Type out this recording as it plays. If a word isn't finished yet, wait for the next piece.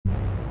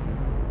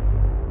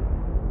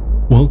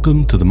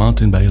Welcome to the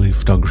Martin Bailey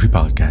Photography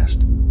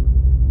Podcast.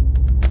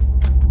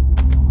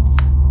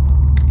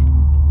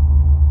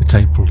 It's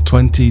April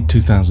 20,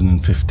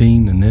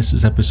 2015, and this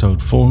is episode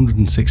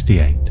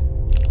 468.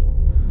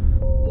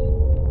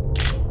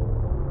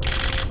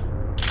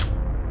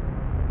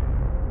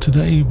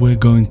 Today we're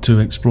going to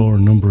explore a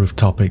number of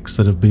topics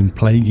that have been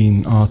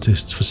plaguing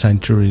artists for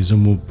centuries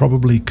and will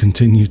probably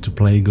continue to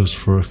plague us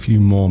for a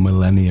few more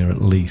millennia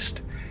at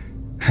least.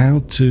 How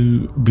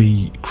to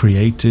be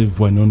creative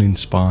when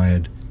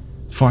uninspired,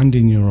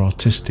 finding your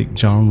artistic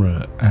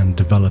genre and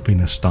developing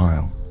a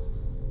style.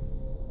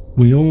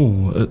 We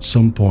all, at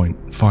some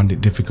point, find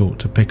it difficult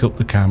to pick up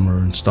the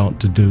camera and start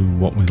to do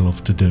what we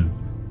love to do.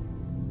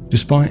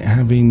 Despite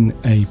having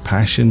a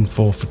passion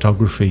for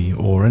photography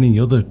or any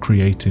other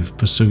creative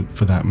pursuit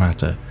for that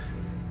matter,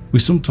 we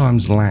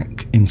sometimes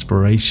lack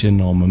inspiration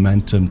or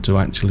momentum to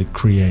actually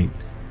create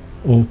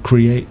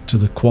to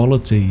the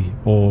quality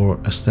or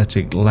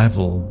aesthetic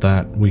level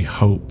that we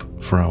hope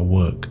for our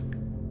work.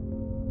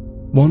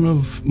 One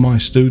of my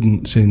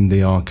students in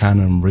the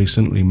Arcanum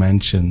recently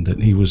mentioned that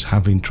he was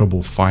having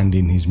trouble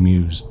finding his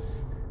muse.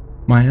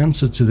 My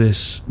answer to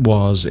this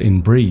was,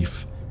 in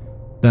brief,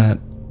 that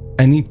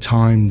any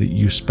time that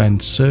you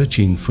spend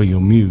searching for your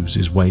muse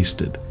is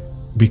wasted,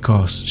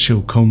 because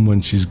she'll come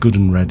when she's good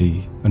and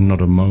ready and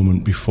not a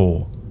moment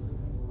before.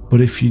 But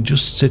if you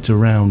just sit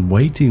around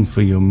waiting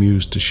for your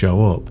muse to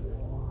show up,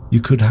 you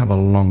could have a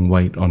long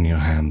wait on your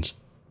hands.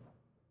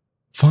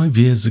 5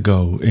 years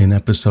ago, in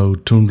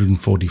episode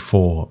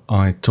 244,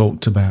 I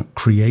talked about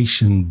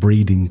creation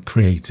breeding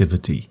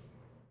creativity.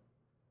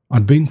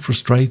 I'd been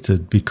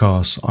frustrated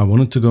because I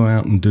wanted to go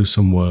out and do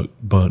some work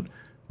but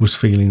was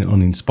feeling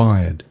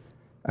uninspired,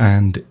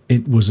 and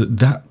it was at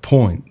that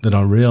point that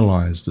I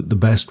realized that the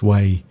best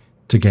way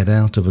to get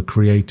out of a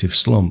creative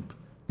slump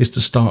is to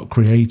start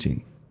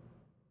creating.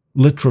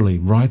 Literally,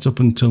 right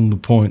up until the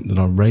point that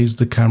I raised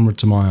the camera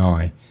to my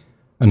eye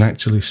and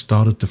actually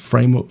started to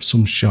frame up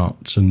some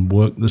shots and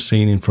work the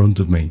scene in front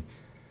of me,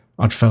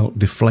 I'd felt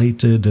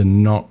deflated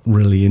and not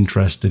really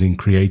interested in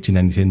creating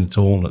anything at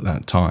all at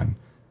that time.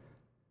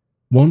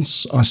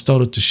 Once I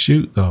started to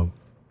shoot though,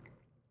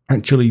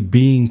 actually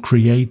being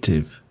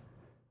creative,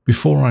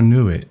 before I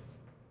knew it,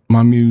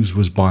 my muse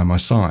was by my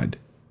side,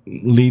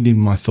 leading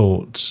my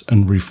thoughts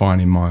and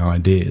refining my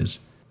ideas.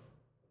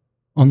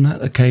 On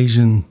that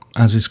occasion,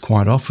 as is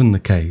quite often the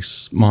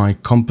case, my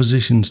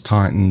compositions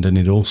tightened and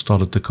it all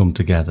started to come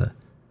together.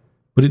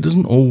 But it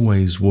doesn't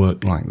always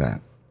work like that.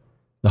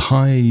 The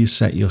higher you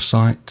set your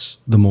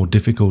sights, the more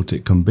difficult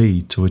it can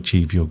be to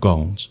achieve your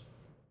goals.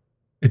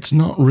 It's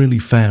not really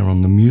fair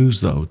on the muse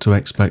though to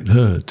expect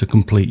her to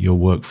complete your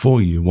work for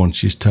you once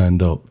she's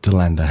turned up to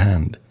lend a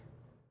hand.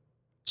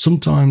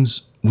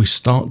 Sometimes we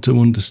start to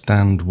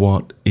understand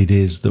what it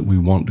is that we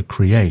want to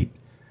create,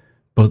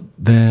 but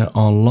there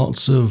are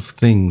lots of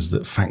things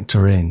that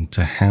factor in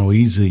to how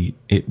easy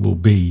it will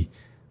be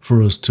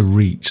for us to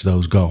reach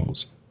those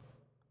goals.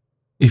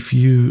 If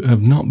you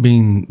have not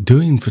been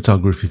doing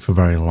photography for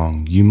very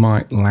long, you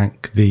might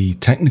lack the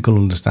technical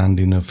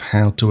understanding of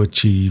how to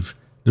achieve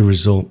the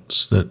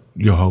results that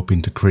you're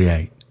hoping to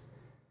create.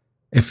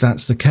 If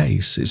that's the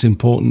case, it's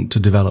important to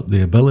develop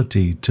the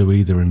ability to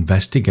either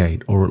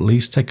investigate or at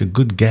least take a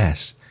good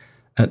guess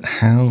at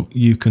how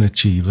you can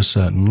achieve a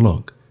certain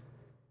look.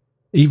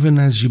 Even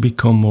as you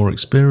become more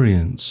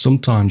experienced,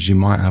 sometimes you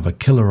might have a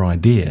killer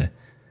idea,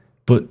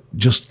 but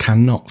just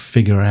cannot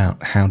figure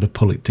out how to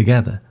pull it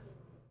together.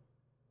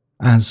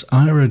 As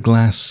Ira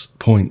Glass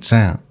points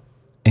out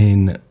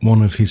in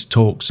one of his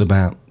talks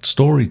about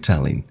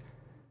storytelling,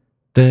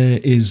 there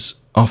is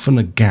often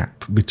a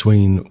gap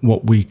between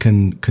what we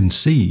can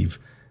conceive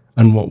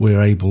and what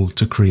we're able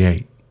to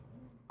create.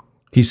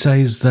 He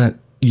says that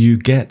you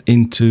get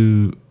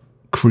into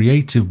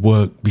creative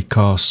work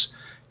because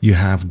you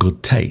have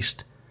good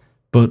taste,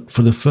 but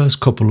for the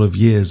first couple of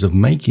years of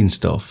making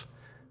stuff,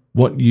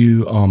 what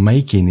you are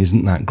making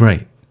isn't that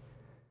great.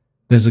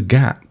 There's a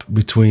gap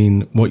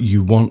between what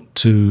you want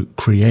to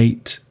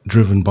create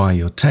driven by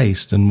your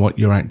taste and what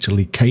you're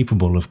actually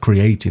capable of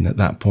creating at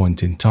that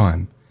point in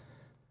time.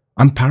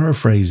 I'm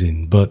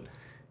paraphrasing, but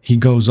he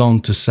goes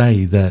on to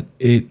say that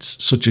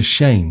it's such a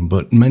shame,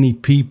 but many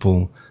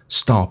people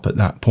stop at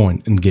that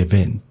point and give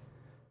in.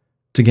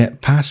 To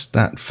get past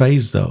that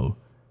phase though,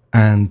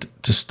 and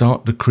to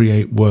start to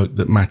create work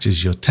that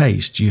matches your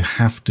taste, you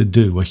have to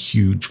do a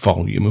huge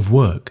volume of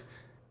work.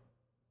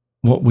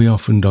 What we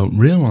often don't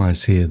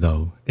realize here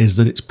though, is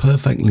that it's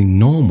perfectly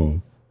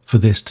normal for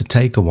this to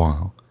take a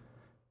while.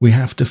 We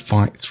have to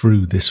fight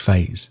through this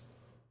phase.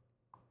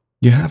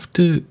 You have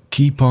to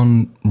keep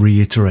on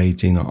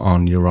reiterating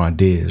on your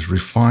ideas,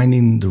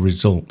 refining the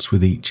results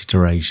with each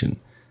iteration.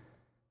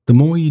 The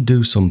more you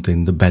do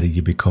something, the better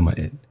you become at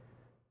it.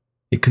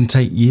 It can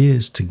take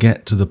years to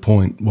get to the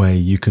point where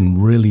you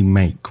can really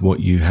make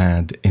what you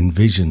had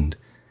envisioned,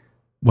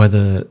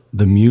 whether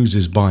the muse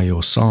is by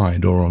your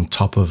side or on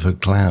top of a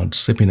cloud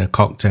sipping a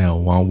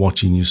cocktail while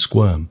watching you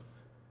squirm.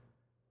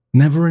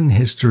 Never in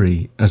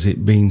history has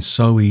it been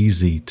so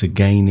easy to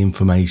gain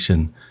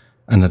information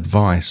and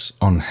advice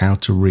on how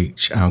to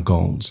reach our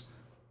goals.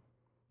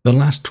 The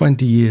last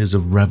 20 years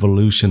have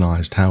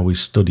revolutionized how we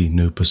study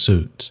new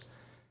pursuits.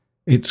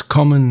 It's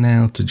common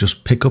now to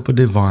just pick up a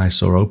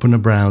device or open a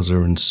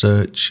browser and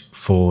search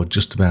for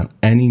just about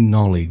any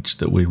knowledge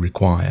that we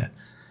require,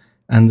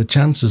 and the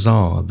chances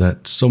are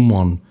that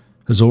someone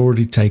has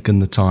already taken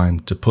the time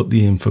to put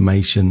the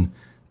information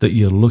that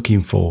you're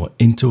looking for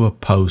into a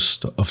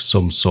post of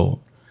some sort.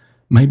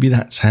 Maybe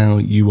that's how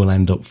you will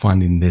end up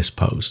finding this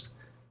post.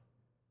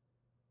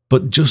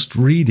 But just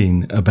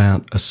reading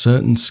about a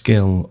certain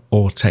skill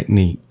or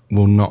technique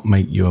will not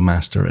make you a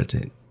master at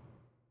it.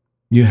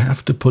 You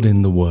have to put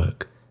in the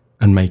work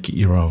and make it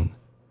your own.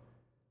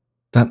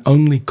 That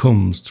only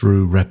comes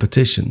through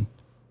repetition,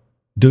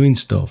 doing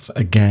stuff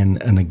again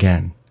and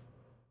again,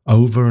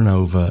 over and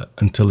over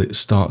until it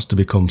starts to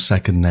become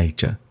second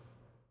nature.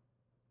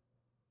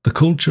 The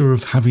culture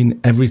of having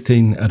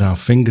everything at our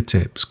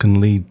fingertips can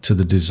lead to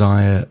the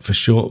desire for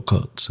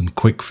shortcuts and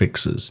quick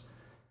fixes,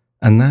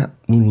 and that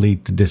will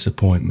lead to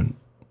disappointment.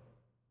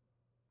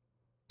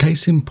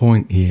 Case in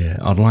point here,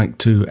 I'd like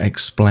to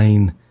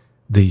explain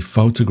the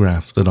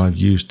photograph that I've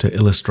used to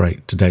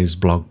illustrate today's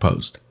blog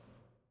post,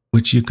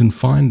 which you can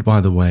find, by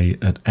the way,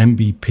 at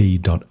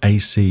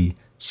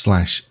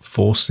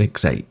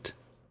mbp.ac/468.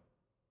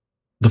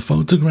 The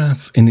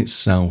photograph in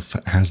itself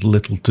has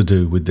little to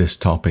do with this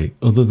topic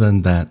other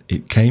than that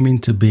it came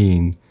into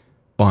being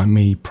by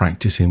me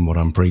practicing what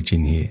I'm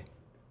preaching here.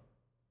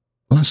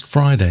 Last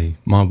Friday,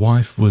 my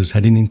wife was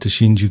heading into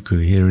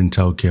Shinjuku here in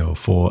Tokyo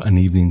for an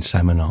evening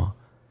seminar,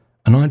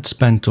 and I'd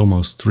spent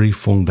almost 3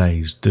 full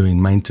days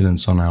doing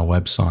maintenance on our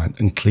website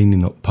and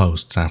cleaning up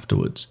posts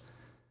afterwards.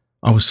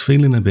 I was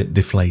feeling a bit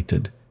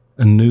deflated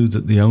and knew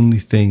that the only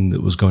thing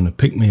that was going to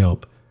pick me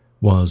up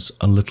was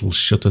a little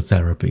shutter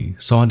therapy,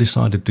 so I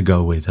decided to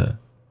go with her.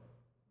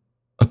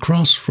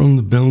 Across from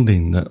the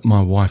building that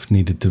my wife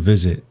needed to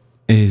visit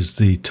is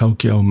the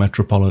Tokyo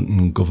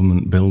Metropolitan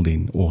Government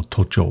Building, or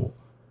Tocho.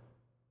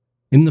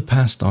 In the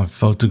past, I've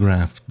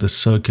photographed the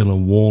circular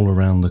wall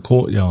around the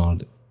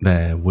courtyard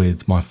there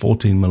with my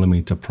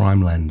 14mm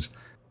prime lens,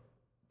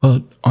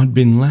 but I'd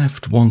been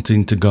left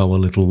wanting to go a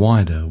little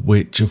wider,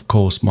 which of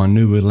course my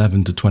new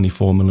 11 to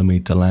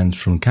 24mm lens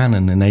from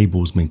Canon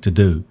enables me to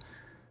do.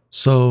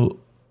 So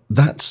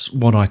that's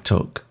what I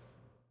took.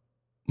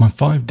 My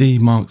 5D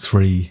Mark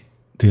III,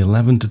 the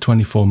 11 to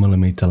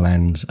 24mm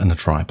lens and a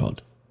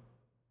tripod.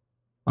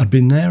 I'd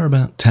been there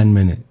about 10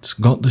 minutes,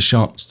 got the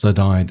shots that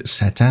I'd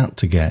set out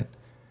to get,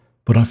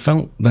 but I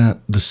felt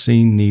that the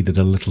scene needed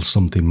a little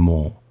something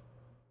more.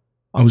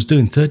 I was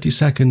doing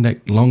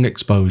 30-second long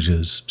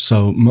exposures,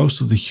 so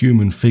most of the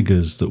human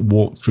figures that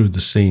walked through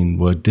the scene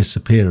were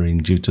disappearing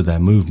due to their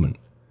movement.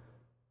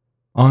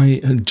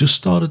 I had just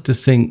started to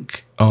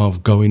think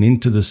of going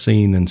into the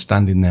scene and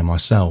standing there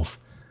myself,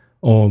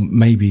 or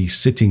maybe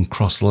sitting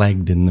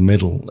cross-legged in the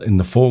middle, in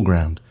the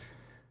foreground,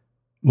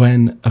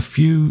 when a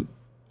few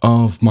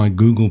of my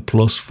Google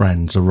Plus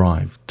friends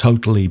arrived,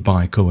 totally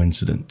by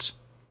coincidence.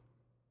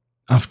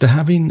 After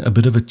having a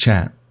bit of a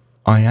chat,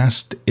 I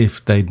asked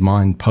if they'd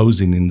mind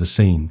posing in the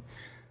scene,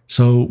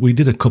 so we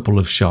did a couple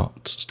of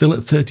shots, still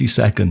at 30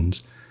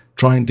 seconds,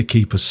 trying to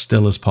keep as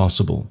still as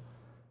possible,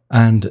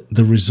 and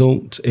the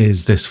result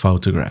is this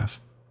photograph.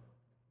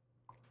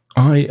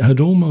 I had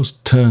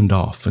almost turned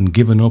off and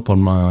given up on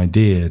my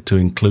idea to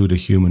include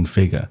a human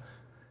figure.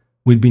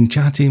 We'd been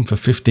chatting for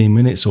 15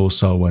 minutes or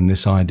so when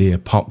this idea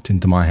popped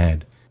into my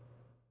head.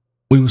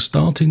 We were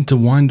starting to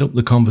wind up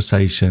the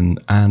conversation,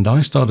 and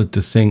I started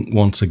to think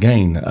once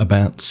again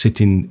about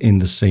sitting in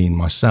the scene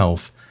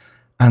myself,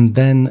 and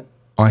then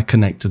I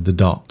connected the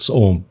dots,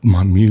 or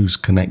my muse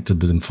connected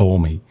them for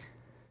me.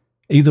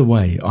 Either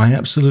way, I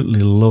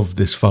absolutely love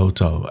this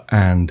photo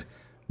and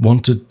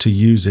wanted to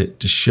use it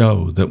to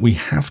show that we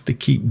have to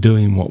keep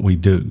doing what we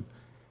do.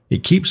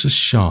 It keeps us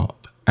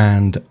sharp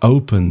and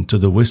open to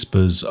the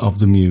whispers of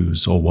the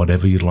muse, or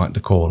whatever you'd like to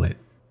call it.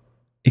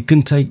 It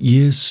can take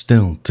years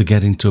still to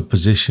get into a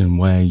position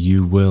where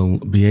you will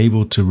be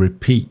able to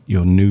repeat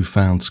your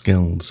newfound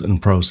skills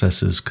and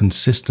processes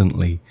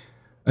consistently,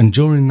 and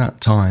during that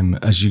time,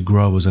 as you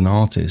grow as an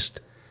artist,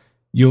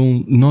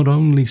 you'll not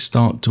only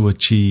start to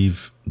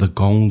achieve the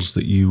goals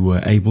that you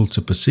were able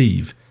to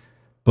perceive,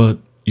 but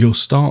you'll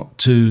start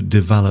to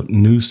develop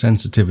new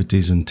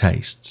sensitivities and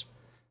tastes.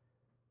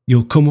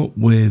 You'll come up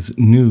with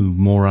new,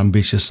 more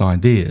ambitious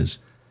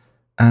ideas,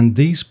 and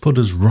these put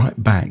us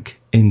right back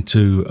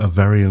into a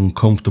very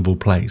uncomfortable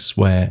place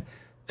where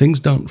things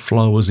don't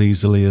flow as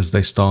easily as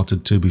they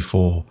started to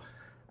before,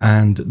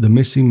 and the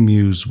missing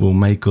muse will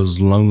make us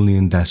lonely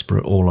and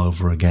desperate all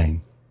over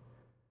again.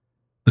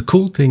 The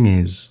cool thing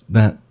is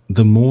that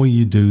the more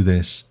you do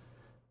this,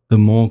 the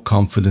more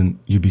confident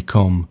you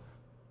become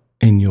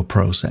in your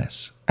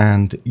process,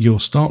 and you'll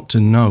start to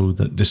know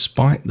that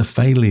despite the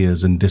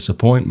failures and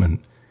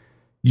disappointment,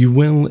 you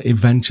will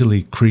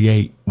eventually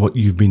create what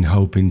you've been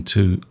hoping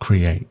to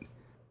create.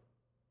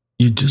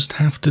 You just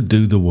have to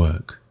do the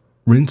work,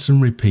 rinse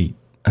and repeat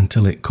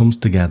until it comes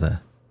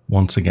together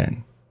once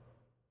again.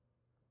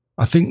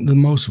 I think the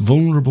most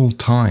vulnerable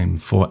time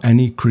for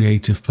any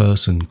creative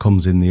person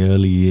comes in the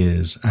early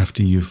years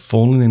after you've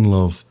fallen in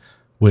love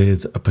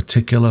with a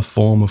particular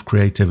form of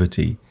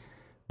creativity,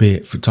 be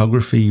it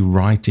photography,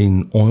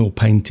 writing, oil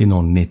painting,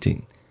 or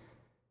knitting.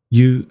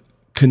 You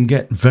can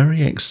get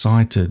very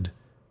excited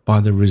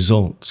by the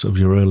results of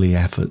your early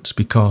efforts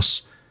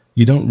because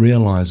you don't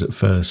realize at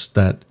first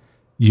that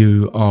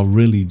you are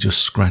really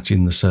just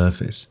scratching the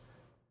surface.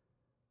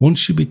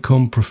 Once you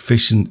become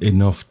proficient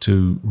enough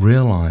to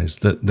realize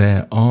that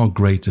there are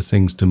greater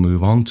things to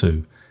move on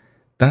to,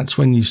 that's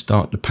when you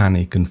start to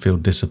panic and feel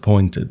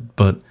disappointed.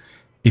 But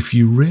if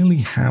you really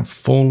have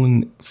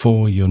fallen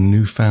for your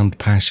newfound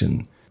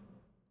passion,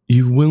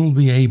 you will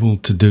be able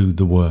to do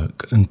the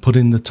work and put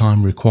in the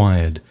time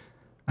required,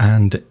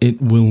 and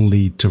it will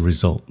lead to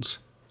results.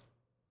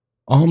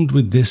 Armed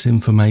with this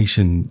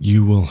information,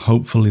 you will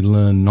hopefully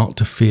learn not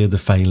to fear the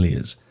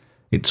failures.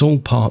 It's all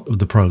part of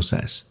the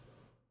process.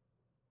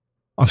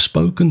 I've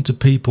spoken to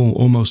people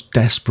almost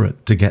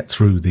desperate to get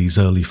through these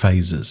early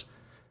phases,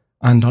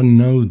 and I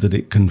know that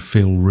it can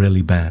feel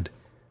really bad.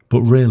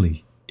 But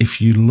really, if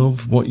you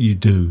love what you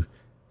do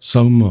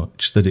so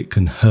much that it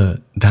can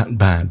hurt that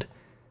bad,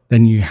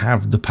 then you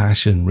have the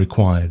passion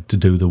required to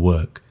do the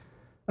work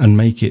and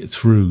make it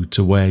through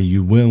to where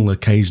you will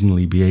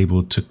occasionally be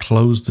able to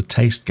close the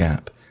taste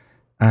gap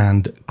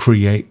and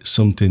create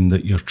something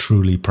that you're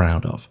truly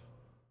proud of.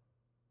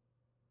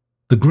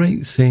 The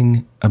great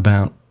thing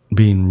about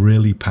being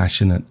really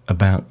passionate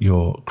about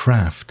your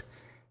craft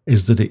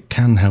is that it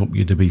can help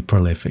you to be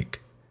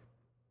prolific.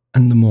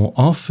 And the more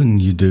often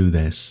you do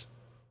this,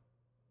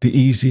 the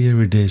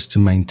easier it is to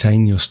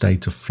maintain your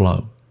state of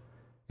flow.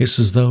 It's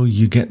as though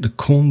you get to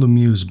call the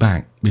muse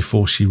back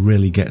before she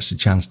really gets a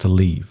chance to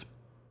leave.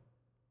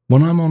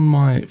 When I'm on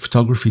my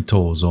photography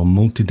tours or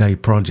multi-day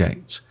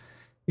projects,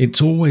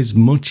 it's always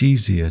much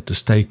easier to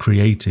stay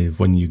creative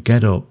when you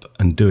get up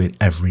and do it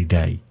every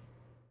day.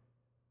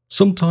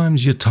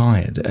 Sometimes you're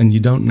tired and you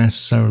don't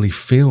necessarily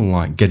feel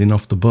like getting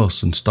off the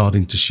bus and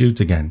starting to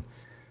shoot again.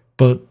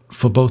 But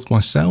for both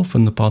myself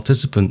and the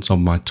participants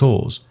on my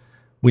tours,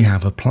 we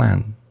have a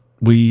plan.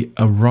 We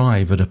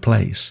arrive at a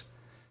place.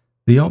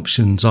 The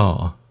options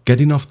are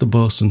getting off the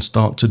bus and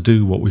start to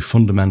do what we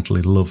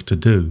fundamentally love to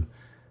do,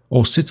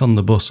 or sit on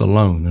the bus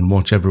alone and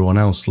watch everyone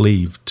else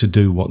leave to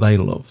do what they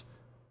love,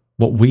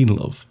 what we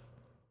love.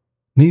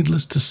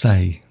 Needless to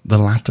say, the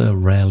latter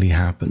rarely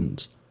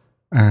happens.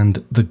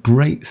 And the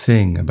great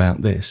thing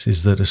about this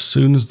is that as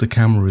soon as the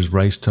camera is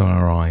raised to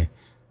our eye,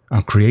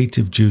 our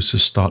creative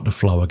juices start to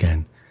flow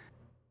again.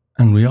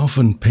 And we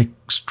often pick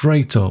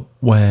straight up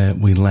where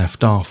we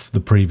left off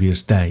the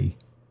previous day.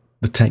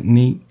 The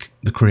technique,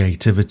 the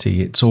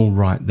creativity, it's all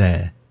right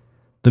there.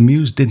 The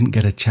muse didn't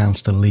get a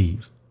chance to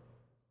leave.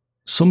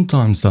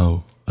 Sometimes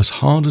though, as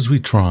hard as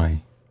we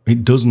try,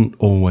 it doesn't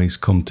always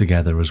come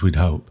together as we'd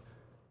hope.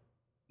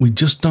 We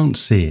just don't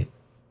see it.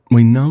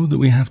 We know that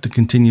we have to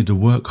continue to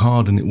work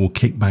hard and it will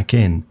kick back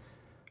in,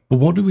 but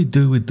what do we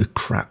do with the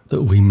crap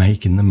that we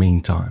make in the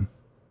meantime?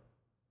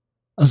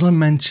 As I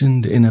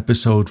mentioned in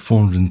episode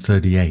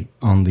 438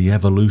 on the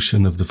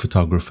evolution of the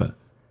photographer,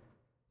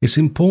 it's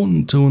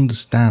important to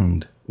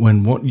understand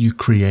when what you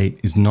create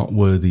is not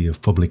worthy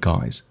of public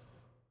eyes.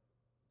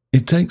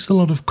 It takes a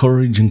lot of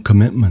courage and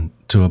commitment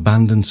to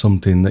abandon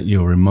something that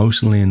you're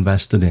emotionally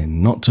invested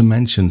in, not to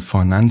mention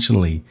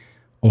financially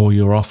or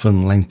your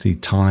often lengthy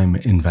time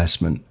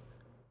investment.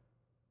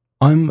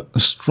 I'm a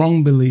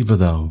strong believer,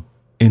 though,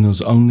 in us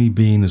only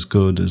being as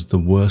good as the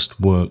worst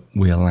work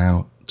we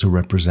allow to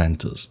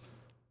represent us.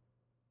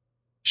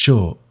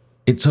 Sure,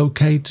 it's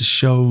okay to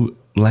show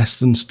less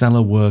than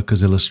stellar work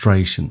as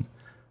illustration,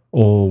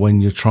 or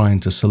when you're trying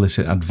to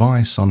solicit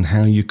advice on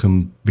how you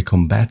can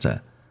become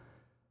better.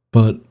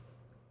 But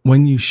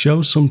when you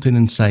show something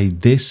and say,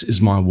 "This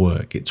is my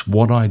work, it's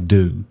what I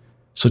do,"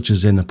 such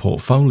as in a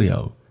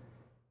portfolio,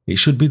 it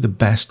should be the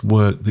best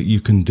work that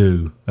you can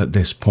do at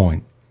this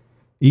point.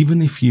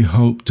 Even if you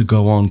hope to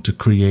go on to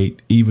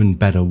create even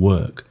better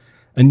work,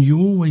 and you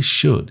always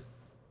should,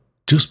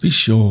 just be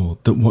sure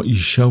that what you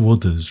show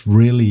others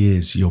really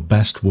is your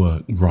best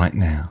work right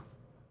now.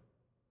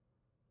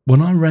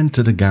 When I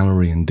rented a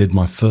gallery and did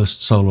my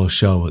first solo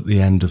show at the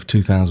end of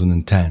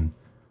 2010,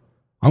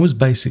 I was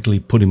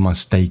basically putting my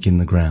stake in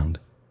the ground.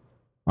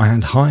 I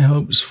had high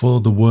hopes for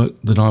the work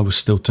that I was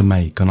still to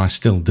make, and I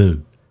still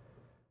do.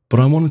 But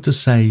I wanted to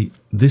say,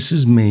 this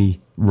is me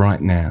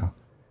right now.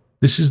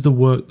 This is the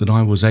work that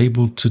I was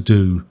able to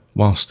do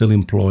while still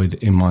employed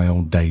in my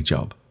old day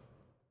job.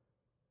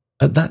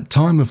 At that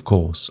time, of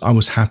course, I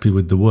was happy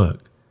with the work.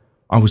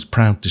 I was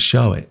proud to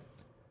show it.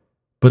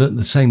 But at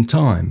the same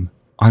time,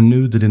 I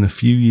knew that in a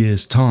few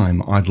years'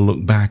 time I'd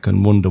look back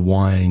and wonder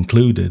why I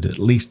included at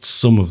least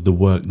some of the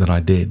work that I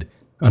did.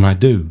 And I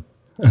do,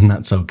 and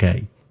that's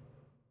okay.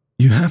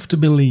 You have to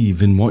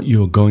believe in what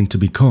you're going to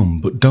become,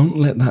 but don't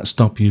let that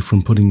stop you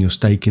from putting your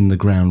stake in the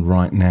ground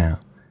right now,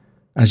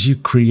 as you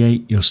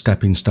create your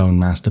stepping stone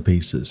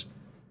masterpieces.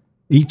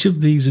 Each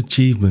of these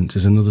achievements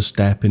is another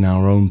step in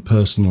our own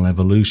personal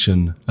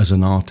evolution as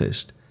an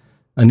artist,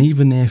 and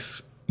even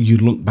if you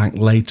look back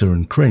later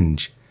and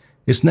cringe.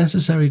 It's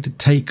necessary to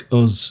take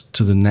us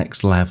to the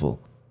next level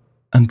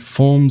and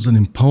forms an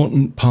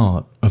important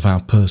part of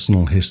our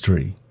personal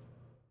history.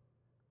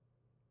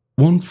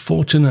 One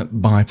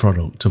fortunate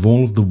byproduct of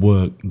all of the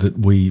work that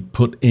we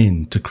put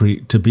in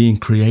to being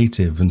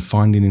creative and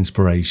finding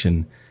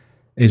inspiration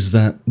is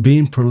that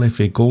being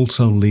prolific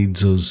also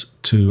leads us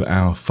to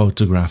our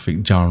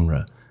photographic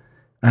genre,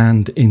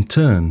 and in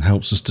turn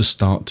helps us to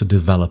start to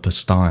develop a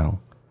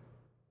style.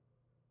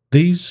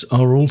 These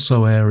are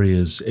also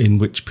areas in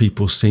which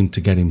people seem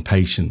to get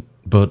impatient,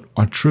 but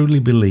I truly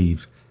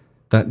believe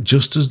that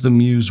just as the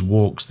muse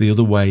walks the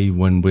other way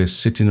when we're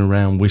sitting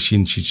around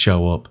wishing she'd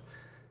show up,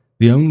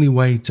 the only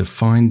way to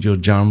find your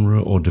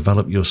genre or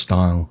develop your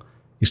style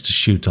is to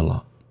shoot a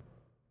lot.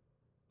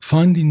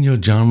 Finding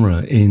your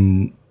genre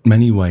in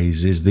many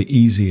ways is the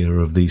easier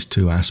of these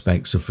two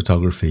aspects of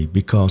photography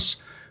because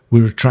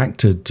we're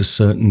attracted to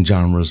certain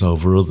genres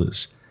over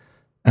others,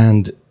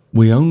 and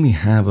we only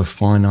have a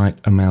finite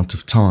amount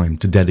of time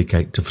to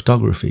dedicate to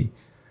photography,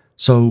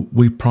 so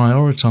we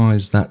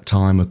prioritize that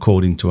time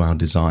according to our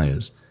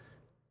desires.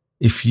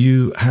 If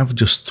you have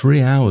just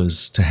 3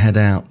 hours to head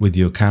out with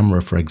your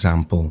camera, for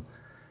example,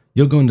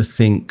 you're going to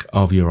think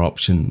of your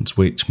options,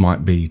 which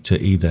might be to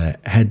either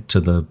head to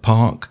the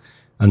park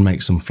and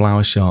make some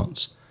flower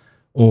shots,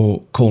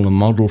 or call a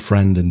model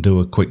friend and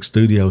do a quick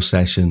studio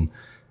session,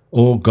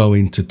 or go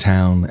into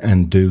town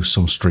and do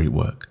some street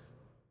work.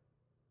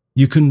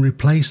 You can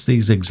replace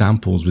these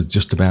examples with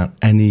just about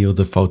any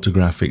other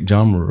photographic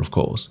genre, of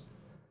course.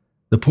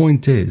 The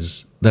point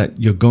is that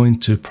you're going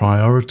to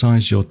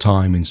prioritize your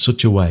time in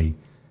such a way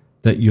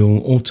that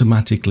you'll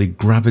automatically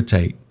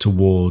gravitate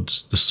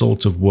towards the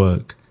sort of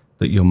work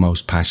that you're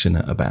most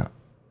passionate about.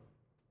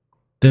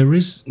 There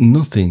is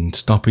nothing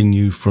stopping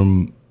you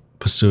from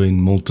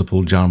pursuing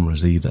multiple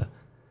genres either.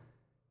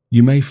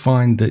 You may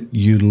find that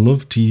you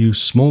love to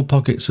use small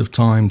pockets of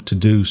time to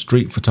do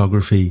street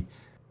photography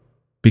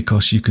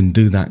because you can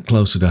do that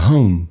closer to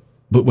home,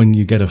 but when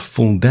you get a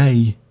full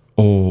day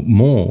or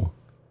more,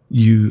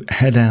 you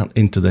head out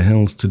into the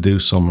hills to do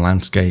some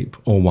landscape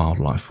or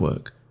wildlife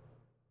work.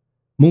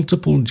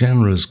 Multiple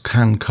genres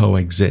can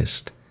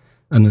coexist,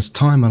 and as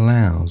time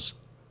allows,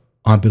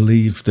 I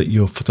believe that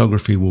your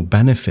photography will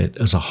benefit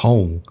as a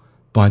whole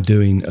by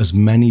doing as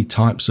many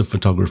types of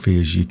photography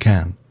as you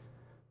can.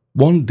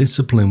 One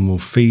discipline will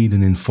feed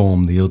and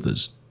inform the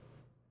others.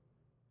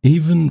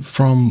 Even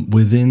from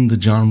within the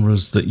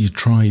genres that you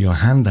try your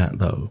hand at,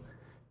 though,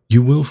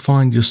 you will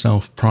find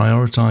yourself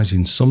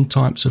prioritizing some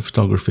types of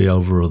photography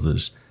over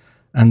others,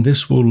 and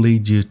this will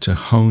lead you to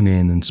hone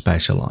in and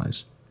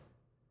specialize.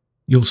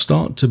 You'll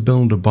start to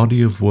build a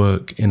body of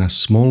work in a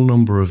small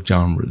number of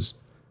genres.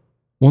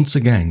 Once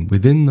again,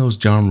 within those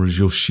genres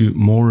you'll shoot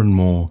more and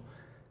more,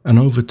 and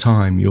over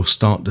time you'll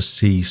start to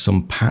see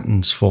some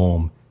patterns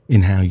form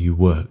in how you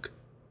work.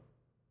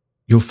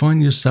 You'll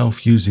find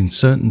yourself using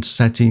certain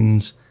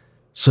settings,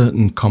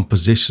 certain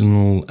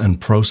compositional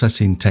and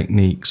processing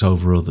techniques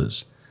over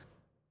others.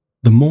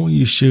 The more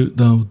you shoot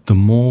though, the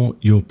more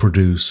you'll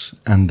produce,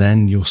 and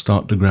then you'll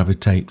start to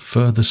gravitate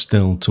further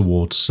still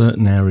towards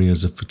certain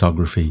areas of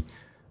photography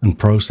and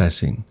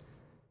processing.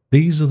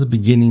 These are the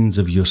beginnings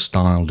of your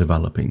style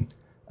developing.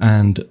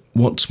 And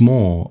what's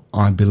more,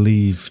 I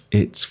believe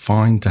it's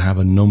fine to have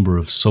a number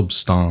of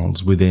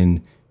sub-styles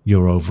within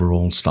your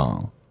overall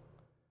style.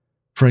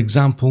 For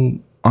example,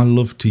 I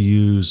love to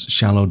use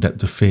shallow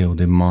depth of field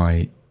in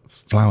my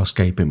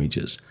flowerscape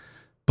images,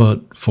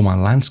 but for my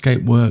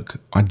landscape work,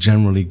 I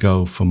generally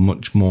go for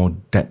much more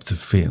depth of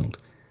field,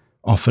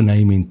 often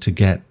aiming to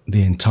get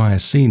the entire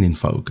scene in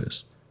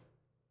focus.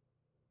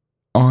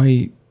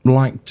 I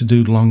like to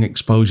do long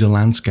exposure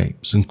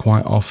landscapes, and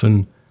quite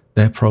often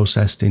they're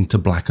processed into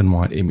black and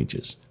white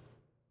images.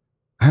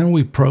 How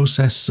we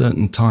process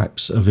certain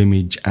types of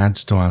image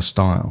adds to our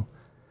style.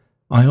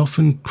 I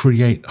often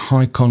create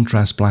high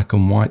contrast black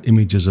and white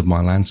images of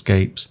my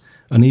landscapes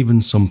and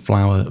even some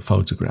flower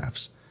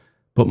photographs,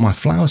 but my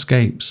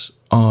flowerscapes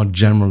are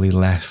generally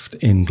left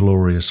in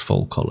glorious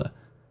full colour.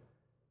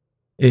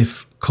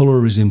 If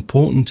colour is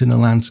important in a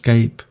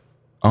landscape,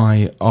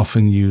 I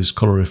often use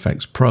Colour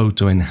Efex Pro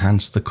to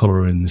enhance the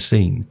colour in the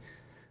scene,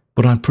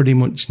 but I pretty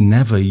much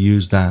never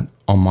use that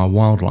on my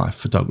wildlife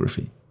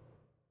photography.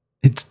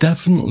 It's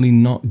definitely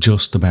not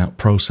just about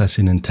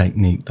processing and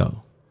technique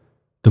though.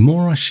 The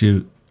more I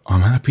shoot,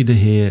 I'm happy to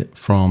hear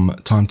from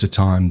time to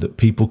time that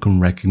people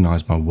can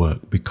recognise my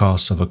work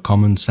because of a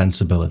common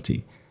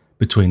sensibility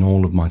between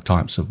all of my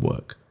types of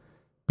work,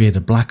 be it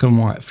a black and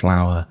white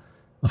flower,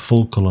 a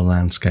full colour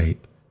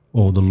landscape,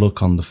 or the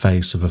look on the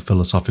face of a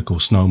philosophical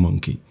snow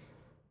monkey.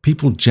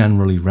 People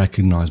generally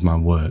recognise my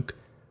work,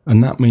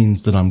 and that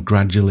means that I'm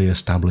gradually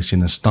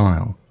establishing a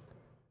style.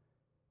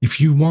 If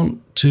you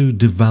want to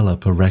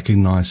develop a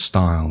recognised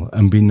style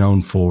and be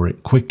known for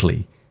it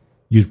quickly,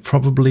 you'd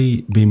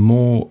probably be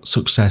more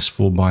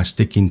successful by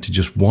sticking to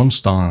just one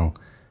style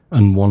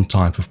and one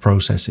type of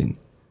processing.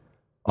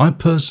 I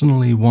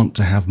personally want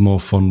to have more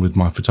fun with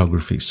my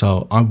photography,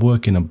 so I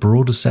work in a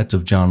broader set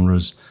of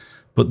genres,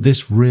 but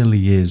this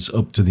really is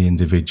up to the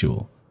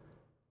individual.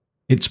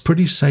 It's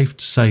pretty safe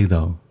to say,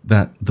 though,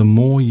 that the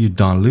more you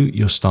dilute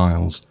your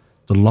styles,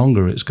 the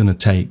longer it's going to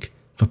take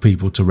for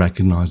people to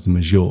recognize them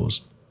as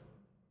yours.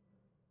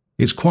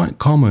 It's quite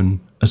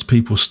common as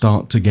people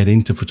start to get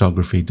into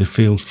photography to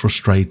feel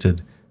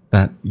frustrated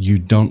that you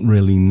don't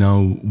really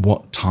know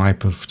what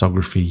type of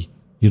photography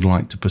you'd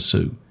like to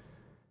pursue.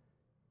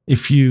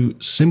 If you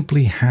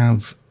simply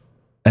have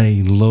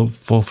a love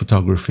for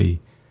photography,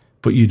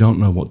 but you don't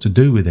know what to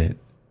do with it,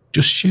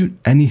 just shoot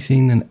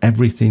anything and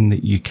everything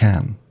that you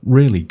can.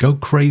 Really, go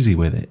crazy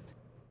with it.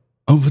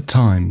 Over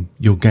time,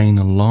 you'll gain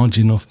a large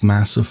enough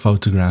mass of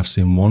photographs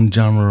in one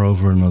genre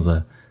over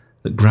another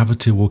that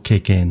gravity will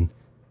kick in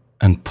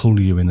and pull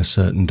you in a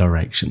certain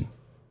direction.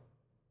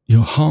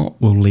 Your heart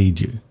will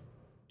lead you.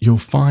 You'll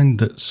find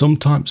that some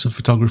types of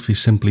photography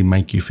simply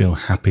make you feel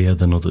happier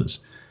than others,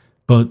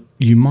 but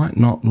you might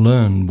not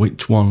learn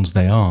which ones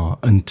they are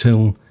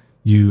until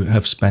you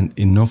have spent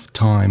enough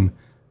time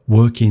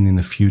working in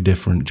a few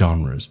different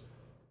genres.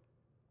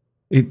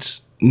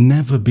 It's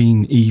never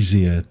been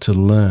easier to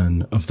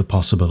learn of the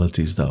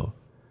possibilities, though.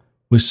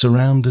 We're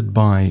surrounded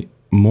by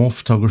more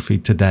photography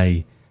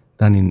today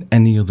than in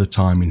any other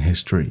time in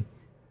history.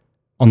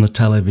 On the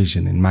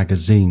television, in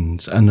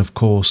magazines, and of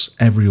course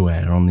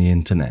everywhere on the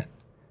internet.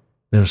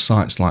 There are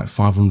sites like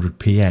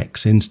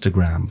 500px,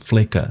 Instagram,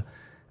 Flickr,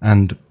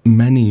 and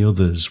many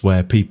others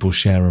where people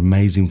share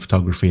amazing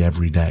photography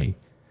every day.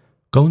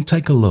 Go and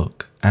take a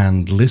look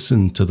and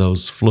listen to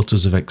those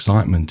flutters of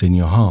excitement in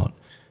your heart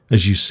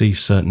as you see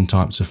certain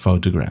types of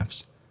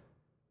photographs.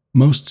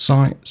 Most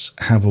sites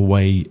have a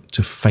way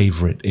to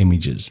favorite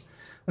images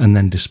and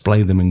then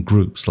display them in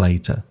groups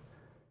later.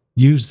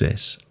 Use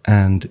this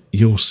and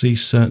you'll see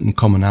certain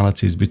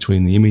commonalities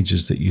between the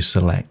images that you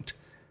select.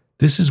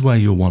 This is where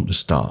you'll want to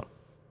start.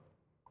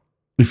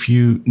 If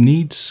you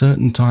need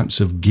certain types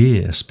of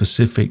gear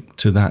specific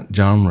to that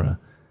genre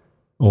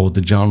or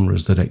the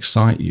genres that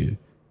excite you,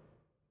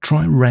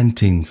 try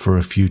renting for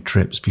a few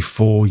trips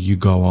before you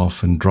go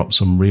off and drop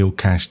some real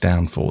cash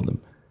down for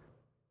them.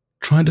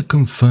 Try to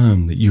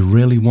confirm that you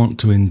really want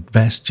to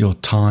invest your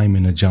time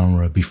in a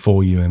genre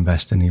before you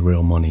invest any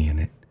real money in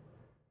it.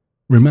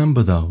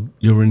 Remember though,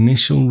 your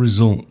initial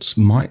results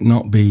might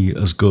not be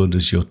as good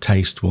as your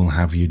taste will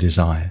have you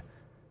desire.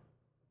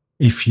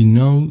 If you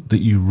know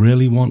that you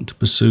really want to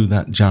pursue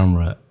that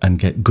genre and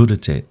get good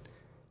at it,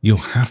 you'll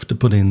have to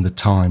put in the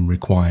time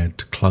required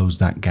to close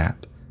that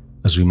gap,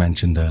 as we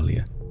mentioned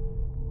earlier.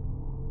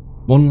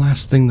 One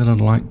last thing that I'd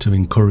like to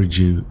encourage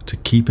you to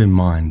keep in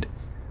mind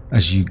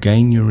as you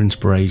gain your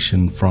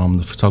inspiration from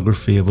the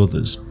photography of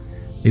others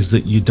is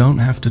that you don't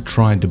have to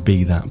try to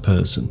be that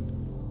person.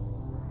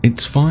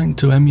 It's fine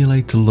to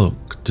emulate a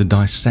look, to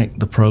dissect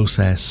the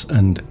process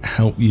and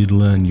help you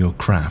learn your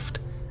craft,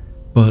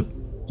 but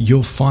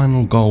your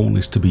final goal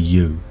is to be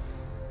you.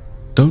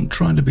 Don't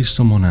try to be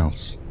someone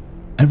else.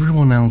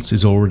 Everyone else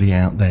is already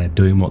out there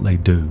doing what they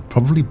do,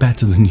 probably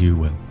better than you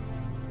will.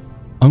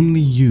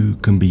 Only you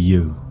can be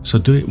you, so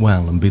do it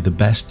well and be the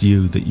best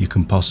you that you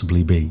can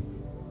possibly be,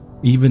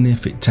 even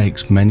if it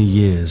takes many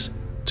years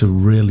to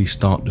really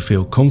start to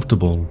feel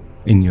comfortable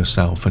in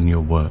yourself and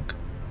your work.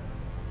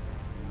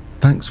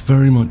 Thanks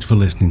very much for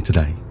listening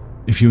today.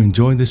 If you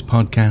enjoy this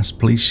podcast,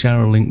 please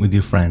share a link with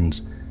your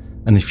friends.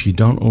 And if you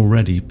don't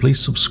already, please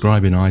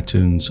subscribe in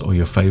iTunes or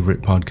your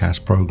favorite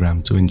podcast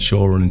program to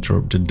ensure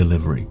uninterrupted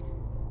delivery.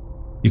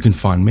 You can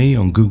find me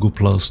on Google+,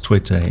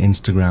 Twitter,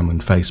 Instagram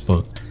and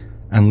Facebook,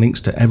 and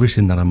links to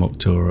everything that I'm up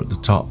to are at the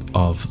top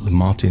of the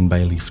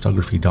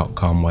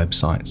martinbaileyphotography.com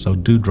website, so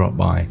do drop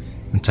by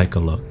and take a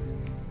look.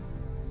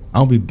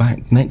 I'll be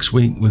back next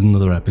week with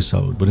another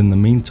episode, but in the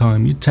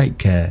meantime, you take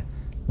care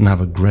and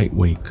have a great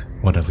week,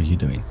 whatever you're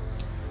doing.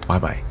 Bye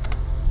bye.